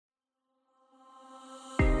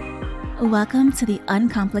Welcome to the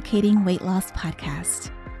Uncomplicating Weight Loss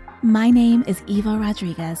Podcast. My name is Eva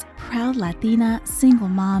Rodriguez, proud Latina, single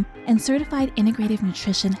mom, and certified integrative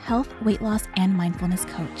nutrition, health, weight loss, and mindfulness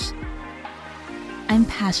coach. I'm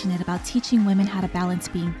passionate about teaching women how to balance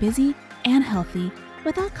being busy and healthy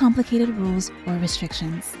without complicated rules or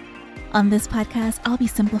restrictions. On this podcast, I'll be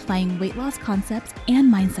simplifying weight loss concepts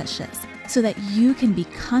and mindset shifts so that you can be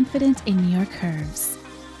confident in your curves.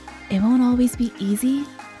 It won't always be easy,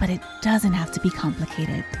 but it doesn't have to be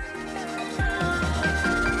complicated.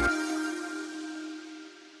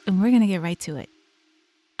 And we're going to get right to it.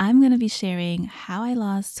 I'm going to be sharing how I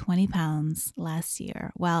lost 20 pounds last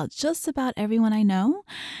year, while just about everyone I know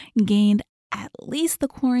gained at least the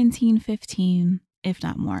quarantine 15, if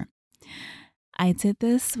not more. I did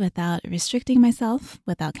this without restricting myself,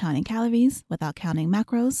 without counting calories, without counting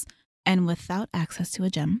macros, and without access to a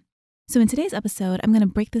gym. So in today's episode, I'm going to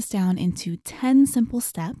break this down into 10 simple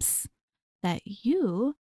steps that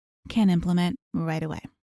you can implement right away.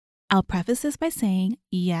 I'll preface this by saying,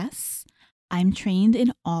 yes, I'm trained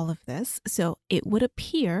in all of this, so it would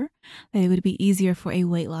appear that it would be easier for a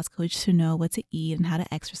weight loss coach to know what to eat and how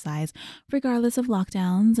to exercise, regardless of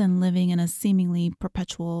lockdowns and living in a seemingly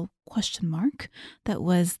perpetual question mark that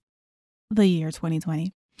was the year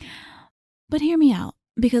 2020. But hear me out,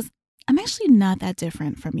 because I'm actually not that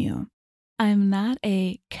different from you. I'm not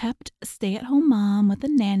a kept stay-at-home mom with a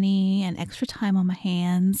nanny and extra time on my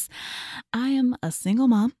hands. I am a single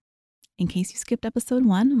mom. In case you skipped episode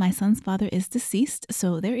 1, my son's father is deceased,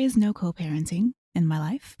 so there is no co-parenting in my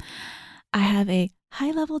life. I have a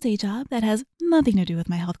high-level day job that has nothing to do with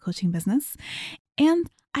my health coaching business. And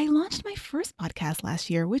I launched my first podcast last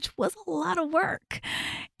year, which was a lot of work.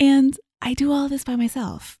 And I do all this by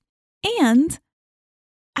myself. And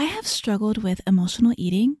I have struggled with emotional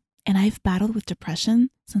eating, and I've battled with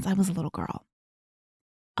depression since I was a little girl.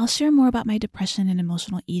 I'll share more about my depression and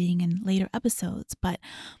emotional eating in later episodes, but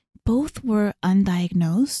both were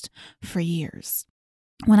undiagnosed for years.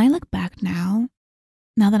 When I look back now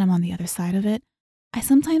that I'm on the other side of it, I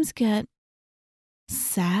sometimes get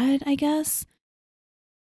sad, I guess,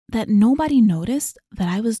 that nobody noticed that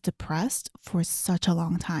I was depressed for such a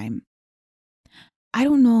long time. I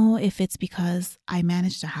don't know if it's because I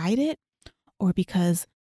managed to hide it, or because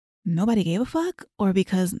nobody gave a fuck, or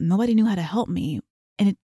because nobody knew how to help me. And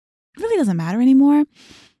it really doesn't matter anymore.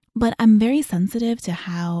 But I'm very sensitive to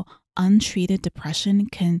how untreated depression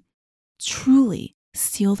can truly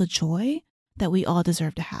steal the joy that we all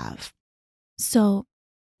deserve to have. So,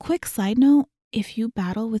 quick side note, if you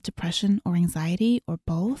battle with depression or anxiety or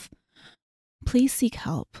both, please seek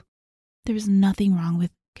help. There's nothing wrong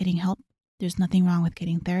with getting help. There's nothing wrong with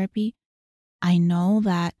getting therapy. I know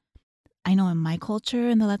in my culture,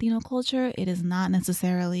 in the Latino culture, it is not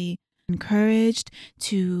necessarily encouraged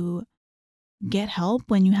to get help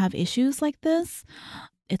when you have issues like this.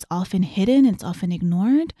 It's often hidden, it's often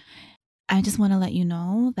ignored. I just want to let you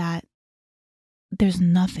know that there's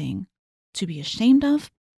nothing to be ashamed of.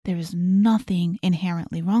 There is nothing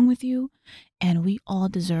inherently wrong with you, and we all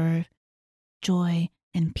deserve joy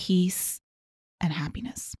and peace and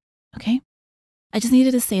happiness. Okay? I just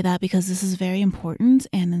needed to say that because this is very important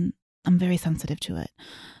and I'm very sensitive to it.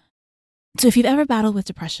 So if you've ever battled with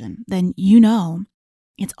depression, then you know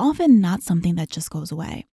it's often not something that just goes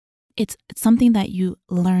away. It's something that you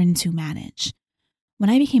learn to manage. When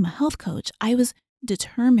I became a health coach, I was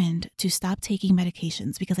determined to stop taking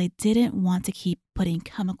medications because I didn't want to keep putting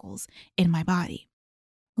chemicals in my body.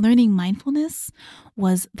 Learning mindfulness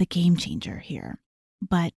was the game changer here,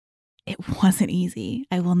 but it wasn't easy.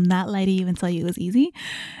 I will not lie to you and tell you it was easy.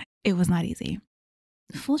 It was not easy.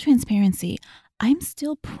 Full transparency, I'm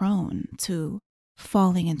still prone to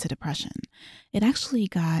falling into depression. It actually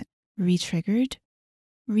got re-triggered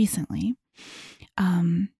recently.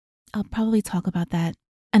 I'll probably talk about that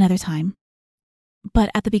another time. But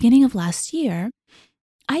at the beginning of last year,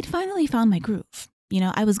 I'd finally found my groove.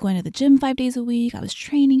 I was going to the gym 5 days a week. I was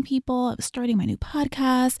training people. I was starting my new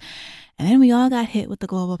podcast. And then we all got hit with the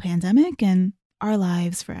global pandemic and our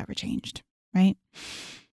lives forever changed, right?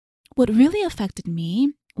 What really affected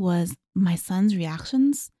me was my son's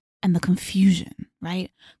reactions and the confusion, right?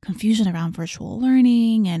 Confusion around virtual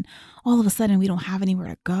learning, and all of a sudden we don't have anywhere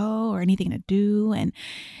to go or anything to do. And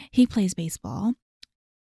he plays baseball.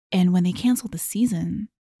 And when they canceled the season,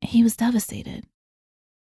 he was devastated.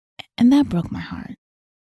 And that broke my heart,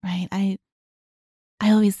 right? I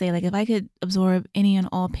always say, if I could absorb any and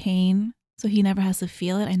all pain so he never has to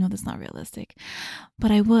feel it, I know that's not realistic, but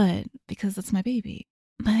I would, because that's my baby.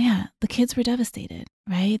 But yeah, the kids were devastated,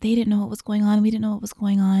 right? They didn't know what was going on. We didn't know what was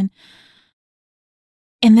going on.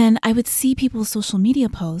 And then I would see people's social media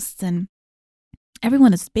posts and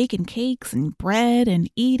everyone is baking cakes and bread and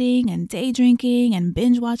eating and day drinking and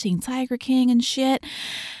binge watching Tiger King and shit,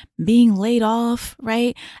 being laid off,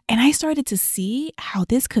 right? And I started to see how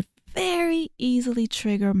this could very easily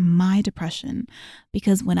trigger my depression,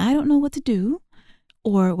 because when I don't know what to do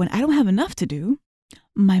or when I don't have enough to do,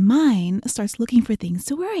 my mind starts looking for things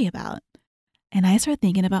to worry about. And I start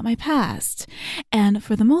thinking about my past. And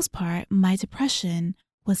for the most part, my depression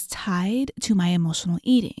was tied to my emotional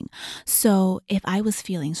eating. So if I was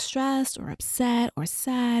feeling stressed or upset or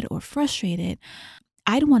sad or frustrated,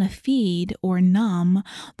 I'd want to feed or numb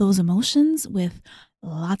those emotions with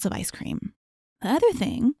lots of ice cream. The other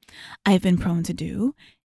thing I've been prone to do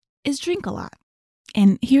is drink a lot.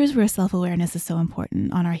 And here's where self-awareness is so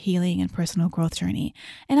important on our healing and personal growth journey.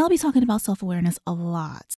 And I'll be talking about self-awareness a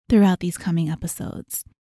lot throughout these coming episodes.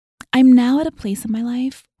 I'm now at a place in my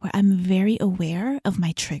life where I'm very aware of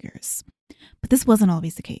my triggers, but this wasn't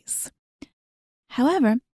always the case.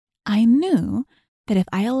 However, I knew that if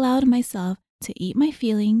I allowed myself to eat my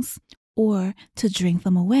feelings or to drink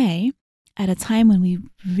them away at a time when we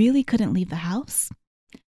really couldn't leave the house,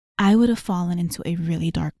 I would have fallen into a really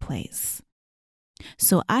dark place.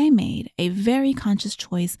 So I made a very conscious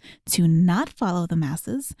choice to not follow the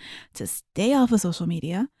masses, to stay off of social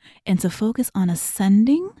media, and to focus on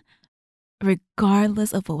ascending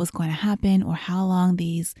regardless of what was going to happen or how long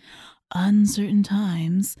these uncertain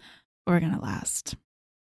times were going to last.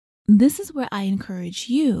 This is where I encourage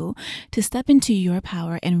you to step into your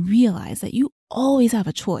power and realize that you always have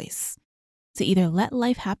a choice to either let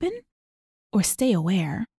life happen or stay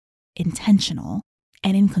aware, intentional,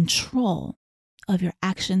 and in control of your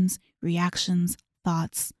actions, reactions,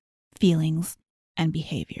 thoughts, feelings, and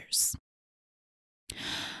behaviors.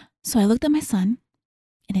 So I looked at my son,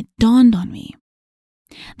 and it dawned on me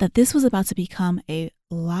that this was about to become a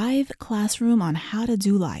live classroom on how to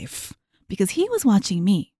do life, because he was watching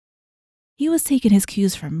me. He was taking his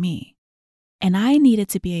cues from me. And I needed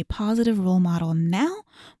to be a positive role model now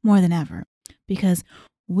more than ever, because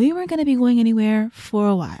we weren't going to be going anywhere for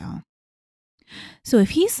a while. So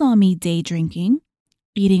if he saw me day drinking,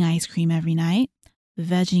 eating ice cream every night,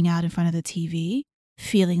 vegging out in front of the TV,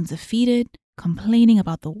 feeling defeated, complaining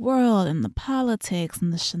about the world and the politics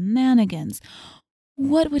and the shenanigans,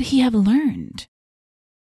 what would he have learned?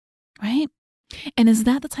 Right? And is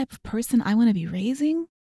that the type of person I want to be raising?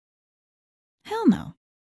 Hell no.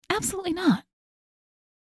 Absolutely not.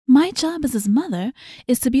 My job as his mother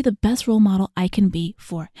is to be the best role model I can be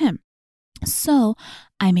for him. So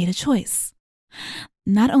I made a choice.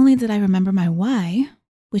 Not only did I remember my why,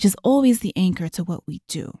 which is always the anchor to what we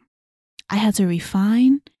do, I had to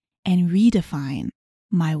refine and redefine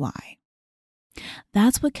my why.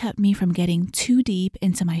 That's what kept me from getting too deep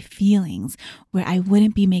into my feelings, where I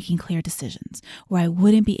wouldn't be making clear decisions, where I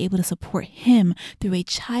wouldn't be able to support him through a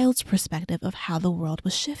child's perspective of how the world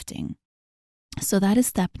was shifting. So that is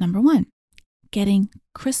step number 1, getting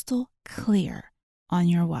crystal clear on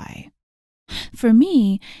your why. For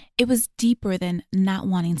me, it was deeper than not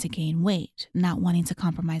wanting to gain weight, not wanting to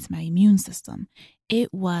compromise my immune system.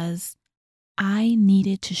 It was, I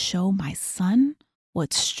needed to show my son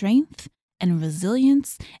what strength and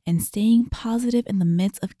resilience and staying positive in the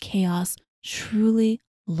midst of chaos truly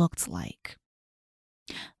looked like.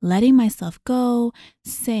 Letting myself go,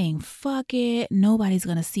 saying, fuck it, nobody's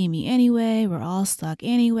gonna see me anyway, we're all stuck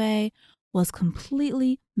anyway, was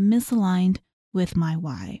completely misaligned with my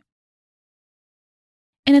why.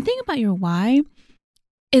 And the thing about your why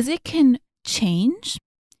is it can change,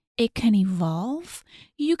 it can evolve.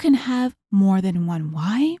 You can have more than one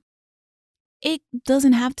why. It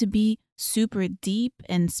doesn't have to be super deep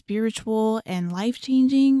and spiritual and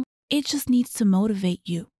life-changing. It just needs to motivate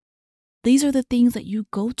you. These are the things that you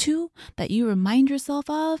go to, that you remind yourself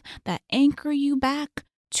of, that anchor you back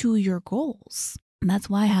to your goals. And that's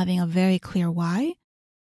why having a very clear why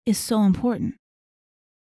is so important.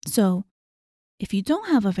 So if you don't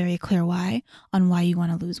have a very clear why on why you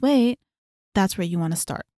want to lose weight, that's where you want to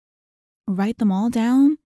start. Write them all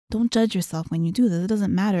down. Don't judge yourself when you do this. It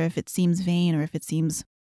doesn't matter if it seems vain or if it seems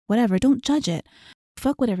whatever. Don't judge it.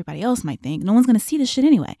 Fuck what everybody else might think. No one's going to see this shit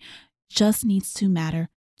anyway. Just needs to matter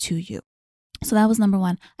to you. So that was number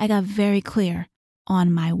 1. I got very clear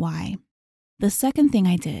on my why. The second thing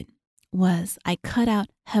I did was I cut out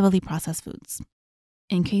heavily processed foods.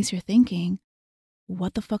 In case you're thinking,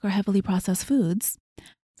 what the fuck are heavily processed foods?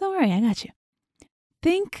 Don't worry, I got you.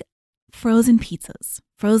 Think frozen pizzas,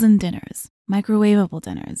 frozen dinners, microwavable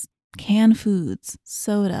dinners, canned foods,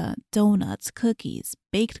 soda, donuts, cookies,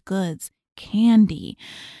 baked goods, candy,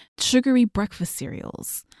 sugary breakfast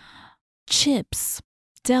cereals, chips,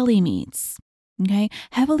 deli meats, okay?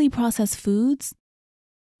 Heavily processed foods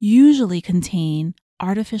usually contain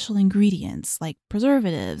artificial ingredients like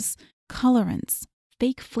preservatives, colorants,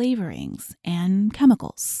 fake flavorings, and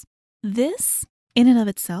chemicals. This, in and of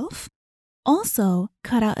itself, also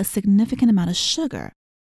cut out a significant amount of sugar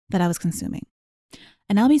that I was consuming.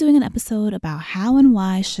 And I'll be doing an episode about how and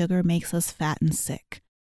why sugar makes us fat and sick.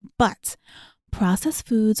 But processed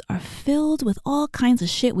foods are filled with all kinds of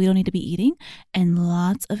shit we don't need to be eating and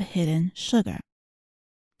lots of hidden sugar.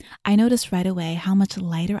 I noticed right away how much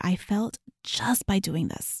lighter I felt just by doing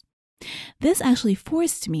this. This actually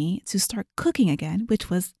forced me to start cooking again, which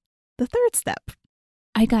was the third step.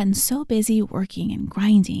 I'd gotten so busy working and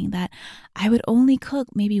grinding that I would only cook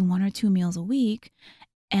maybe 1 or 2 meals a week.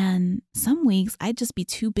 And some weeks I'd just be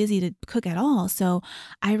too busy to cook at all. So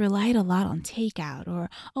I relied a lot on takeout or,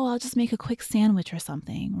 I'll just make a quick sandwich or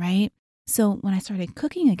something, right? So when I started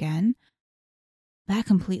cooking again, that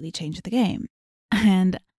completely changed the game.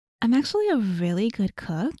 And I'm actually a really good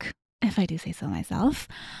cook, if I do say so myself,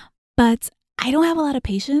 but I don't have a lot of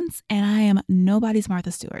patience and I am nobody's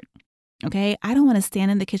Martha Stewart. Okay, I don't want to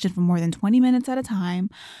stand in the kitchen for more than 20 minutes at a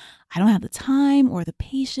time. I don't have the time or the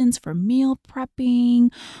patience for meal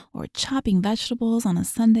prepping or chopping vegetables on a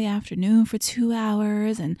Sunday afternoon for 2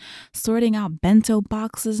 hours and sorting out bento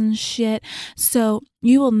boxes and shit. So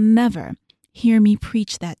you will never hear me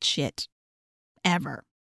preach that shit, ever.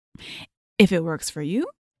 If it works for you,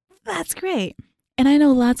 that's great. And I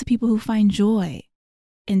know lots of people who find joy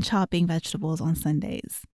in chopping vegetables on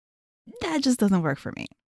Sundays. That just doesn't work for me.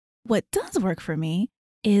 What does work for me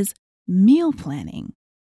is meal planning.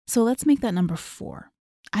 So let's make that number 4.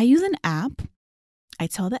 I use an app. I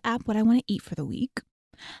tell the app what I want to eat for the week.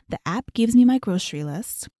 The app gives me my grocery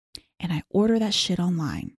list and I order that shit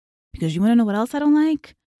online. Because you want to know what else I don't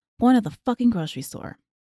like? Going to the fucking grocery store.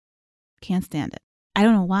 Can't stand it. I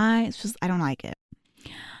don't know why. It's just I don't like it.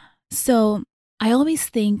 So I always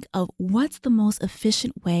think of what's the most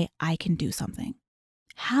efficient way I can do something.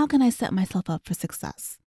 How can I set myself up for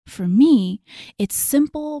success? For me, it's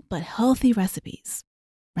simple but healthy recipes,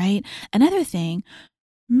 right? Another thing,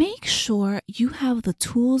 make sure you have the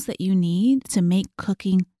tools that you need to make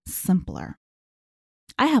cooking simpler.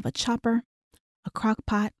 I have a chopper, a crock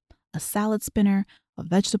pot, a salad spinner, a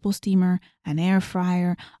vegetable steamer, an air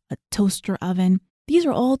fryer, a toaster oven. These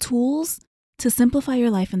are all tools to simplify your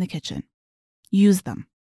life in the kitchen. Use them.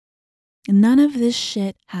 None of this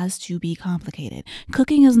shit has to be complicated.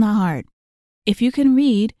 Cooking is not hard. If you can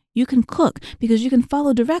read, you can cook because you can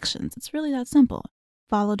follow directions. It's really that simple.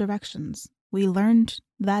 Follow directions. We learned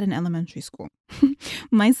that in elementary school.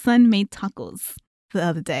 My son made tacos the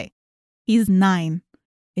other day. He's 9.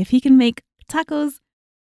 If he can make tacos,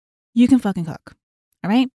 you can fucking cook. All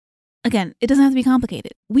right? Again, it doesn't have to be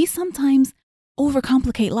complicated. We sometimes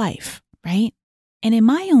overcomplicate life, right? And in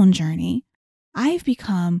my own journey, I've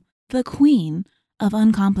become the queen of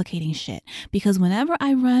uncomplicating shit because whenever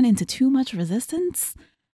I run into too much resistance,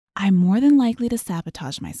 I'm more than likely to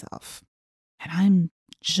sabotage myself. And I'm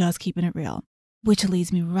just keeping it real, which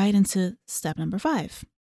leads me right into step number 5.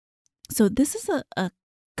 So this is a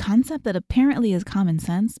concept that apparently is common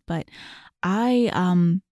sense, but I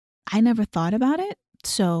never thought about it.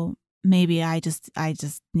 So maybe I just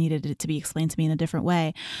needed it to be explained to me in a different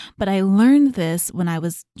way. But I learned this when I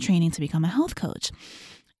was training to become a health coach.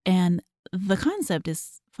 And the concept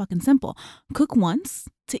is fucking simple. Cook once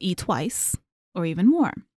to eat twice or even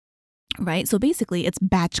more, right? So basically it's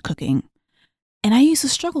batch cooking. And I used to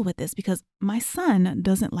struggle with this because my son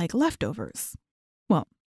doesn't like leftovers. Well,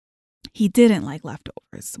 he didn't like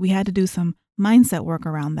leftovers. We had to do some mindset work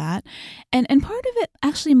around that. And part of it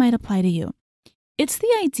actually might apply to you. It's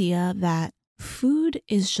the idea that food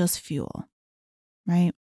is just fuel,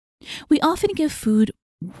 right? We often give food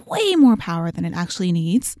way more power than it actually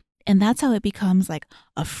needs. And that's how it becomes like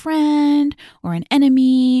a friend or an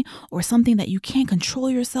enemy or something that you can't control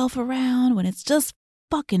yourself around when it's just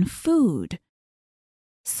fucking food.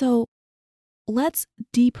 So let's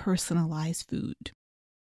depersonalize food,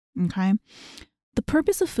 okay? The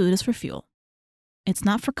purpose of food is for fuel. It's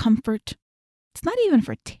not for comfort. It's not even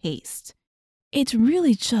for taste. It's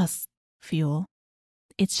really just fuel.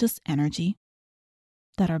 It's just energy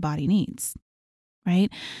that our body needs, right?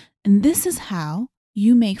 And this is how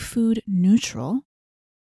you make food neutral.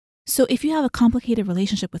 So if you have a complicated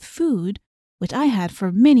relationship with food, which I had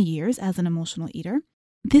for many years as an emotional eater,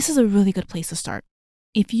 this is a really good place to start.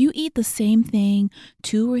 If you eat the same thing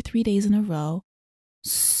 2 or 3 days in a row,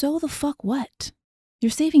 so the fuck what? You're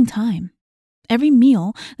saving time. Every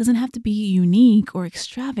meal doesn't have to be unique or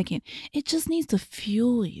extravagant. It just needs to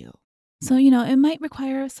fuel you. So, it might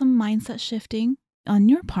require some mindset shifting, on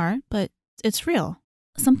your part, but it's real.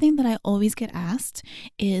 Something that I always get asked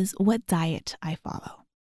is what diet I follow.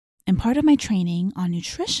 And part of my training on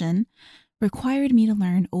nutrition required me to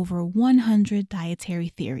learn over 100 dietary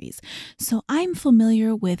theories. So I'm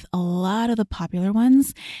familiar with a lot of the popular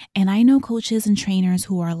ones, and I know coaches and trainers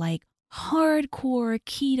who are like hardcore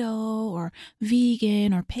keto or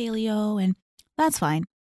vegan or paleo, and that's fine.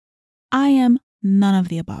 I am none of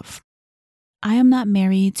the above. I am not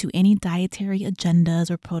married to any dietary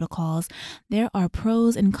agendas or protocols. There are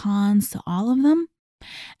pros and cons to all of them.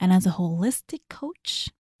 And as a holistic coach,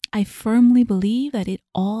 I firmly believe that it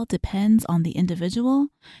all depends on the individual,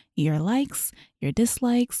 your likes, your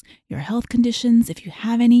dislikes, your health conditions, if you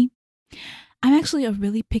have any. I'm actually a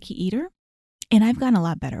really picky eater, and I've gotten a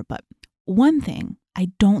lot better. But one thing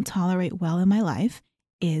I don't tolerate well in my life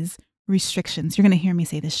is restrictions. You're going to hear me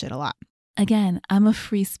say this shit a lot. Again, I'm a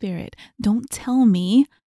free spirit. Don't tell me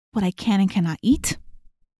what I can and cannot eat.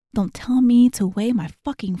 Don't tell me to weigh my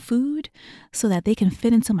fucking food so that they can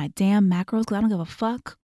fit into my damn macros, because I don't give a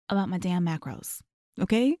fuck about my damn macros,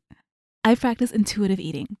 okay? I practice intuitive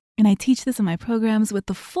eating, and I teach this in my programs with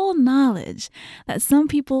the full knowledge that some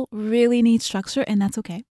people really need structure, and that's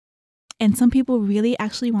okay. And some people really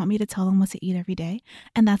actually want me to tell them what to eat every day,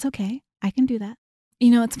 and that's okay. I can do that.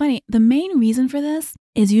 You know, it's funny. The main reason for this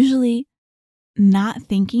is usually not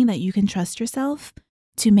thinking that you can trust yourself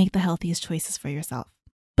to make the healthiest choices for yourself.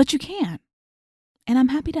 But you can. And I'm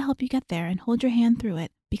happy to help you get there and hold your hand through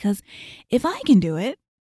it, because if I can do it,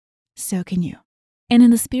 so can you. And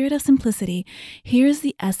in the spirit of simplicity, here's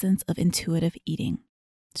the essence of intuitive eating.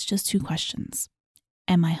 It's just 2 questions.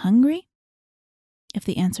 Am I hungry? If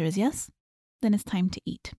the answer is yes, then it's time to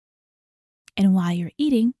eat. And while you're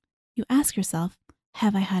eating, you ask yourself,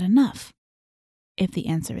 have I had enough? If the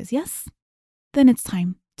answer is yes, then it's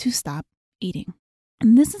time to stop eating.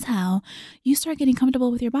 And this is how you start getting comfortable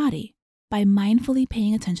with your body, by mindfully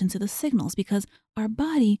paying attention to the signals, because our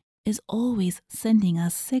body is always sending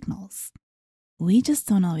us signals. We just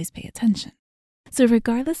don't always pay attention. So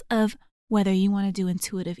regardless of whether you want to do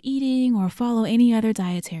intuitive eating or follow any other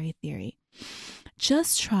dietary theory,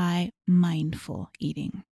 just try mindful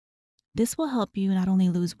eating. This will help you not only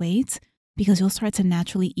lose weight, because you'll start to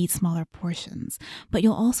naturally eat smaller portions, but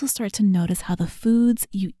you'll also start to notice how the foods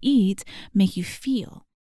you eat make you feel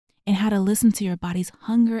and how to listen to your body's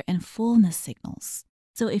hunger and fullness signals.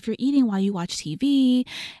 So if you're eating while you watch TV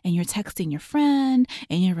and you're texting your friend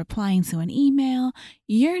and you're replying to an email,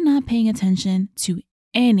 you're not paying attention to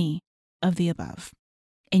any of the above.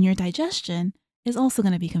 And your digestion is also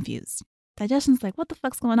going to be confused. Digestion's like, what the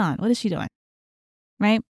fuck's going on? What is she doing?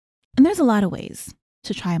 Right? And there's a lot of ways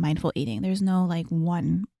to try mindful eating. There's no like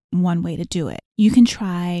one way to do it. You can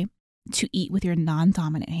try to eat with your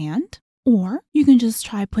non-dominant hand, or you can just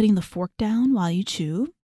try putting the fork down while you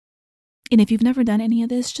chew. And if you've never done any of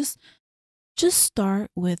this, just start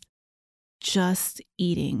with just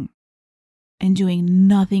eating and doing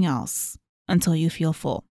nothing else until you feel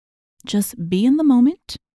full. Just be in the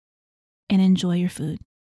moment and enjoy your food.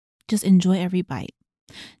 Just enjoy every bite.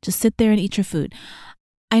 Just sit there and eat your food.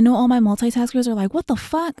 I know all my multitaskers are like, what the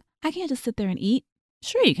fuck? I can't just sit there and eat.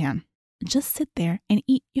 Sure you can. Just sit there and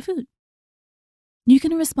eat your food. You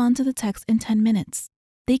can respond to the text in 10 minutes.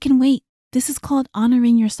 They can wait. This is called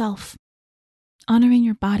honoring yourself, honoring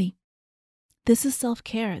your body. This is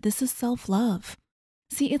self-care. This is self-love.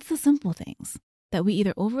 See, it's the simple things that we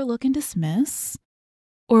either overlook and dismiss,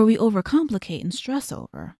 or we overcomplicate and stress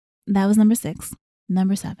over. That was number 6.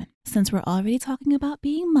 Number 7, since we're already talking about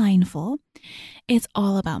being mindful, it's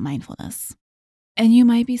all about mindfulness. And you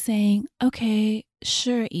might be saying, okay,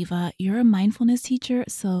 sure, Eva, you're a mindfulness teacher,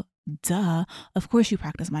 so duh, of course you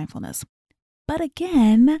practice mindfulness. But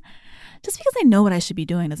again, just because I know what I should be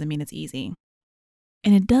doing doesn't mean it's easy.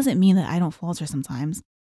 And it doesn't mean that I don't falter sometimes,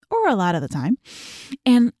 or a lot of the time.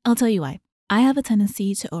 And I'll tell you why. I have a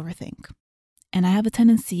tendency to overthink, and I have a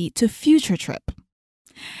tendency to future trip.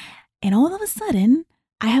 And all of a sudden,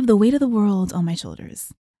 I have the weight of the world on my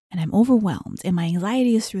shoulders, and I'm overwhelmed, and my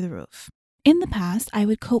anxiety is through the roof. In the past, I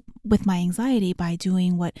would cope with my anxiety by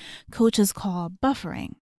doing what coaches call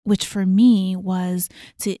buffering, which for me was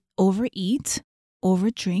to overeat,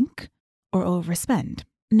 overdrink, or overspend.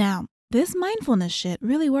 Now, this mindfulness shit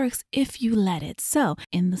really works if you let it. So,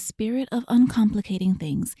 in the spirit of uncomplicating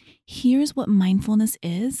things, here's what mindfulness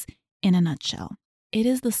is in a nutshell. It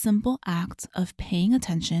is the simple act of paying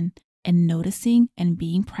attention and noticing and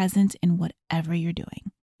being present in whatever you're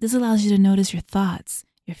doing. This allows you to notice your thoughts,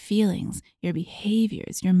 your feelings, your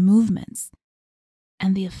behaviors, your movements,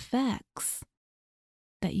 and the effects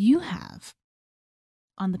that you have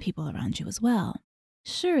on the people around you as well.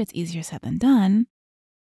 Sure, it's easier said than done,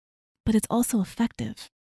 but it's also effective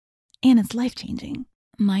and it's life-changing.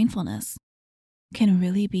 Mindfulness can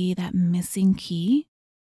really be that missing key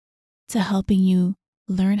to helping you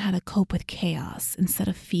learn how to cope with chaos instead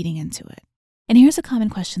of feeding into it. And here's a common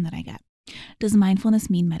question that I get. Does mindfulness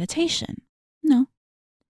mean meditation? No.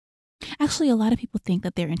 Actually, a lot of people think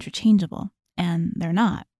that they're interchangeable, and they're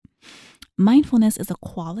not. Mindfulness is a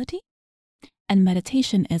quality, and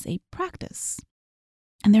meditation is a practice.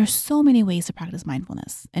 And there are so many ways to practice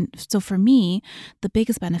mindfulness. And so for me, the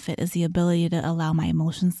biggest benefit is the ability to allow my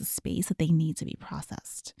emotions the space that they need to be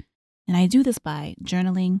processed. And I do this by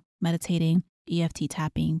journaling, meditating, EFT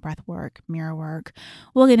tapping, breath work, mirror work.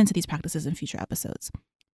 We'll get into these practices in future episodes.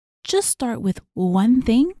 Just start with one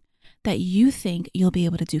thing that you think you'll be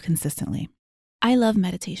able to do consistently. I love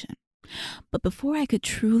meditation. But before I could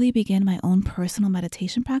truly begin my own personal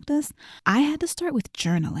meditation practice, I had to start with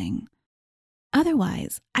journaling.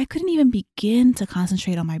 Otherwise, I couldn't even begin to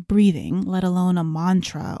concentrate on my breathing, let alone a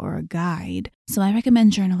mantra or a guide. So I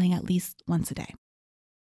recommend journaling at least once a day.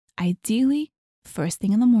 Ideally, first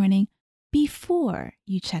thing in the morning before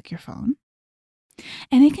you check your phone.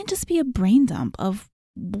 And it can just be a brain dump of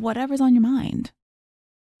whatever's on your mind.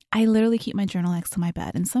 I literally keep my journal next to my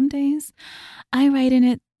bed, and some days I write in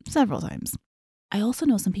it several times. I also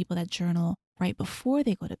know some people that journal right before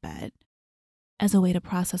they go to bed as a way to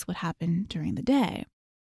process what happened during the day.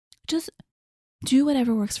 Just do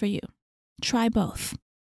whatever works for you. Try both.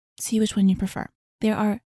 See which one you prefer. There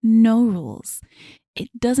are no rules. It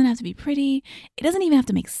doesn't have to be pretty. It doesn't even have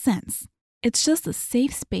to make sense. It's just a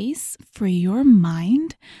safe space for your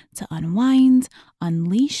mind to unwind,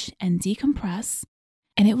 unleash, and decompress.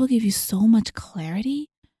 And it will give you so much clarity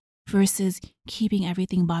versus keeping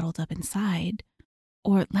everything bottled up inside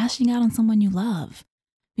or lashing out on someone you love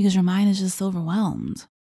because your mind is just overwhelmed.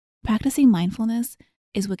 Practicing mindfulness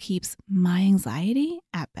is what keeps my anxiety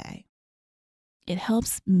at bay. It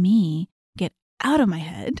helps me get out of my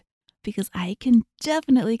head because I can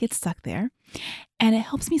definitely get stuck there, and it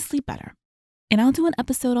helps me sleep better. And I'll do an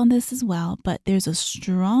episode on this as well, but there's a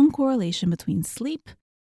strong correlation between sleep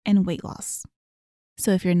and weight loss.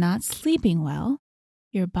 So if you're not sleeping well,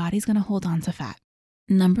 your body's going to hold on to fat.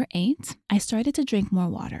 Number 8, I started to drink more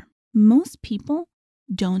water. Most people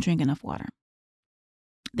don't drink enough water.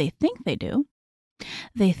 They think they do.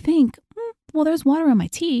 They think, well, there's water in my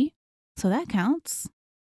tea, so that counts.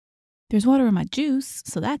 There's water in my juice,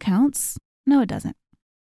 so that counts. No, it doesn't.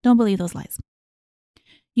 Don't believe those lies.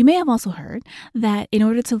 You may have also heard that in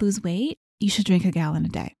order to lose weight, you should drink a gallon a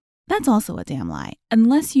day. That's also a damn lie,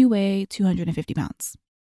 unless you weigh 250 pounds.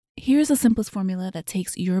 Here's the simplest formula that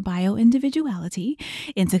takes your bio-individuality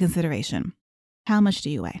into consideration. How much do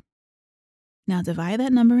you weigh? Now divide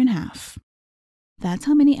that number in half. That's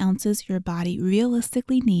how many ounces your body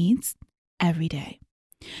realistically needs every day.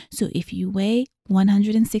 So if you weigh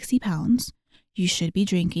 160 pounds, you should be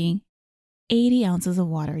drinking 80 ounces of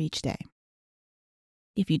water each day.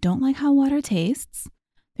 If you don't like how water tastes,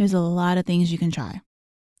 there's a lot of things you can try.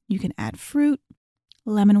 You can add fruit.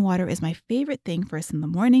 Lemon water is my favorite thing first in the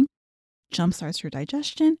morning. Jumpstarts your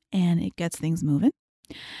digestion and it gets things moving.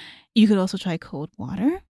 You could also try cold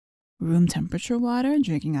water, room temperature water,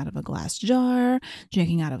 drinking out of a glass jar,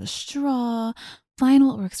 drinking out of a straw. Find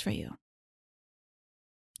what works for you.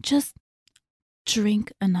 Just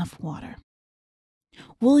drink enough water.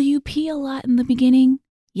 Will you pee a lot in the beginning?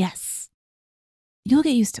 Yes. You'll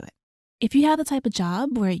get used to it. If you have the type of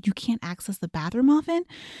job where you can't access the bathroom often,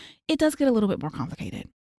 it does get a little bit more complicated.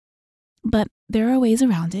 But there are ways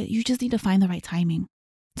around it. You just need to find the right timing.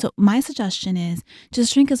 So my suggestion is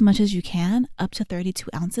just drink as much as you can, up to 32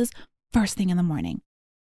 ounces, first thing in the morning.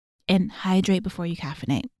 And hydrate before you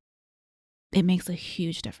caffeinate. It makes a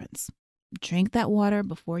huge difference. Drink that water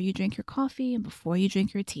before you drink your coffee and before you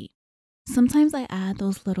drink your tea. Sometimes I add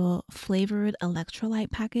those little flavored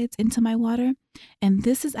electrolyte packets into my water, and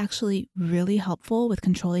this is actually really helpful with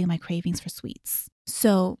controlling my cravings for sweets.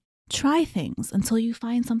 So try things until you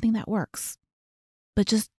find something that works, but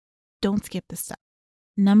just don't skip this step.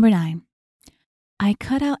 Number 9, I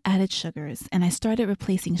cut out added sugars and I started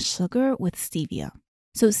replacing sugar with stevia.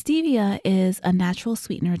 So stevia is a natural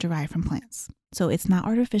sweetener derived from plants. So it's not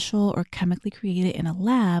artificial or chemically created in a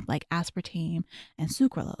lab like aspartame and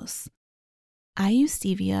sucralose. I use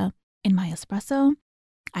stevia in my espresso.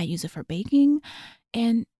 I use it for baking,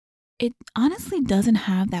 and it honestly doesn't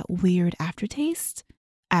have that weird aftertaste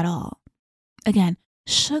at all. Again,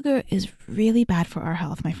 sugar is really bad for our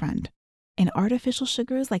health, my friend. And artificial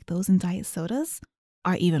sugars like those in diet sodas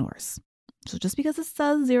are even worse. So just because it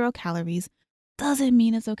says 0 calories doesn't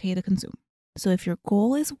mean it's okay to consume. So if your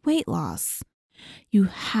goal is weight loss, You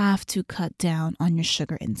have to cut down on your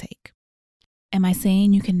sugar intake. Am I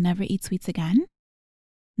saying you can never eat sweets again?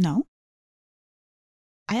 No.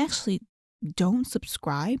 I actually don't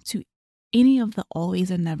subscribe to any of the always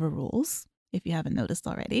and never rules, if you haven't noticed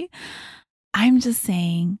already. I'm just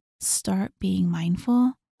saying start being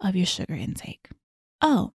mindful of your sugar intake.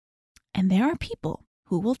 Oh, and there are people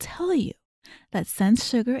who will tell you that since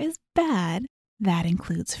sugar is bad, that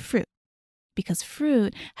includes fruit, because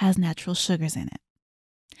fruit has natural sugars in it.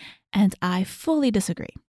 And I fully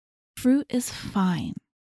disagree. Fruit is fine.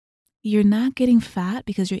 You're not getting fat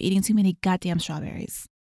because you're eating too many goddamn strawberries.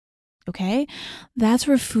 Okay? That's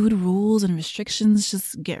where food rules and restrictions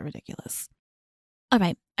just get ridiculous. All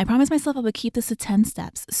right, I promised myself I would keep this to 10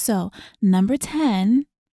 steps. So, number 10,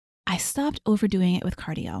 I stopped overdoing it with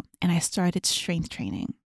cardio and I started strength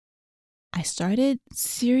training. I started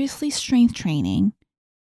seriously strength training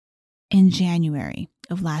in January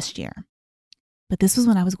of last year. But this was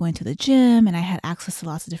when I was going to the gym and I had access to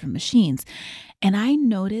lots of different machines. And I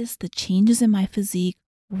noticed the changes in my physique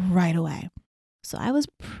right away. So I was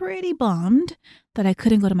pretty bummed that I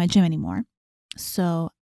couldn't go to my gym anymore.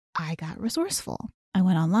 So I got resourceful. I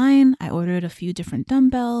went online, I ordered a few different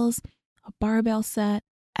dumbbells, a barbell set,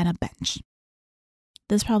 and a bench.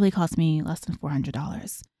 This probably cost me less than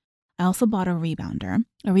 $400. I also bought a rebounder.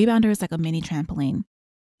 A rebounder is like a mini trampoline.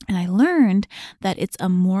 And I learned that it's a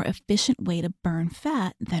more efficient way to burn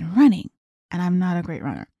fat than running. And I'm not a great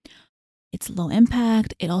runner. It's low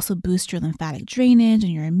impact. It also boosts your lymphatic drainage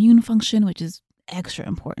and your immune function, which is extra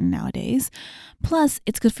important nowadays. Plus,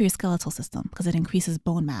 it's good for your skeletal system because it increases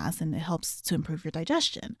bone mass and it helps to improve your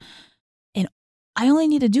digestion. And I only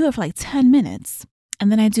need to do it for like 10 minutes.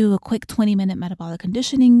 And then I do a quick 20-minute metabolic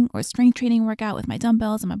conditioning or strength training workout with my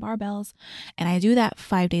dumbbells and my barbells. And I do that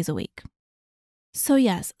 5 days a week. So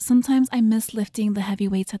yes, sometimes I miss lifting the heavy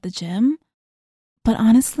weights at the gym. But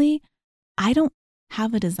honestly, I don't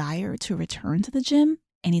have a desire to return to the gym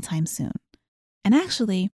anytime soon. And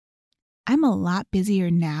actually, I'm a lot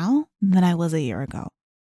busier now than I was a year ago.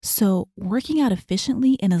 So working out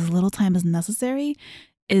efficiently in as little time as necessary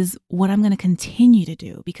is what I'm going to continue to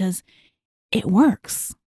do because it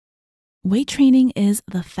works. Weight training is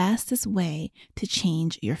the fastest way to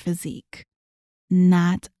change your physique,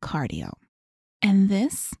 not cardio. And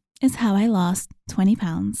this is how I lost 20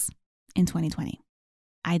 pounds in 2020.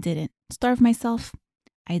 I didn't starve myself.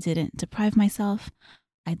 I didn't deprive myself.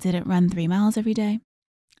 I didn't run 3 miles every day.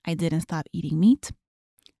 I didn't stop eating meat.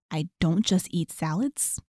 I don't just eat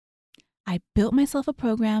salads. I built myself a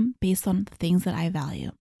program based on the things that I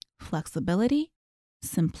value: flexibility,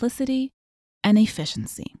 simplicity, and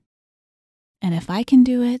efficiency. And if I can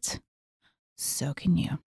do it, so can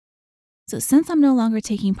you. So since I'm no longer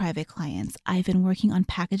taking private clients, I've been working on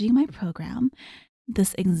packaging my program,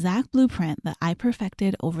 this exact blueprint that I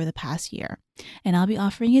perfected over the past year. And I'll be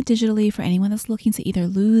offering it digitally for anyone that's looking to either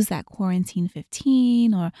lose that quarantine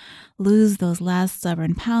 15 or lose those last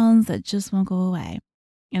stubborn pounds that just won't go away.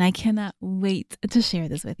 And I cannot wait to share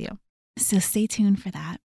this with you. So stay tuned for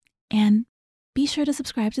that. And be sure to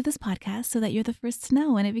subscribe to this podcast so that you're the first to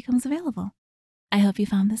know when it becomes available. I hope you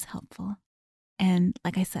found this helpful. And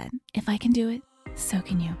like I said, if I can do it, so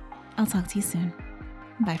can you. I'll talk to you soon.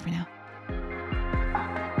 Bye for now.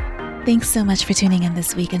 Thanks so much for tuning in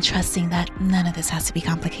this week and trusting that none of this has to be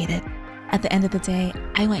complicated. At the end of the day,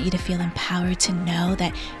 I want you to feel empowered to know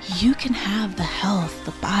that you can have the health,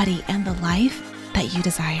 the body, and the life that you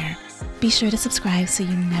desire. Be sure to subscribe so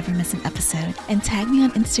you never miss an episode and tag me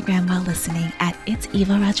on Instagram while listening at It's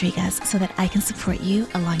Eva Rodriguez so that I can support you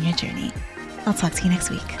along your journey. I'll talk to you next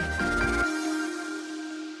week.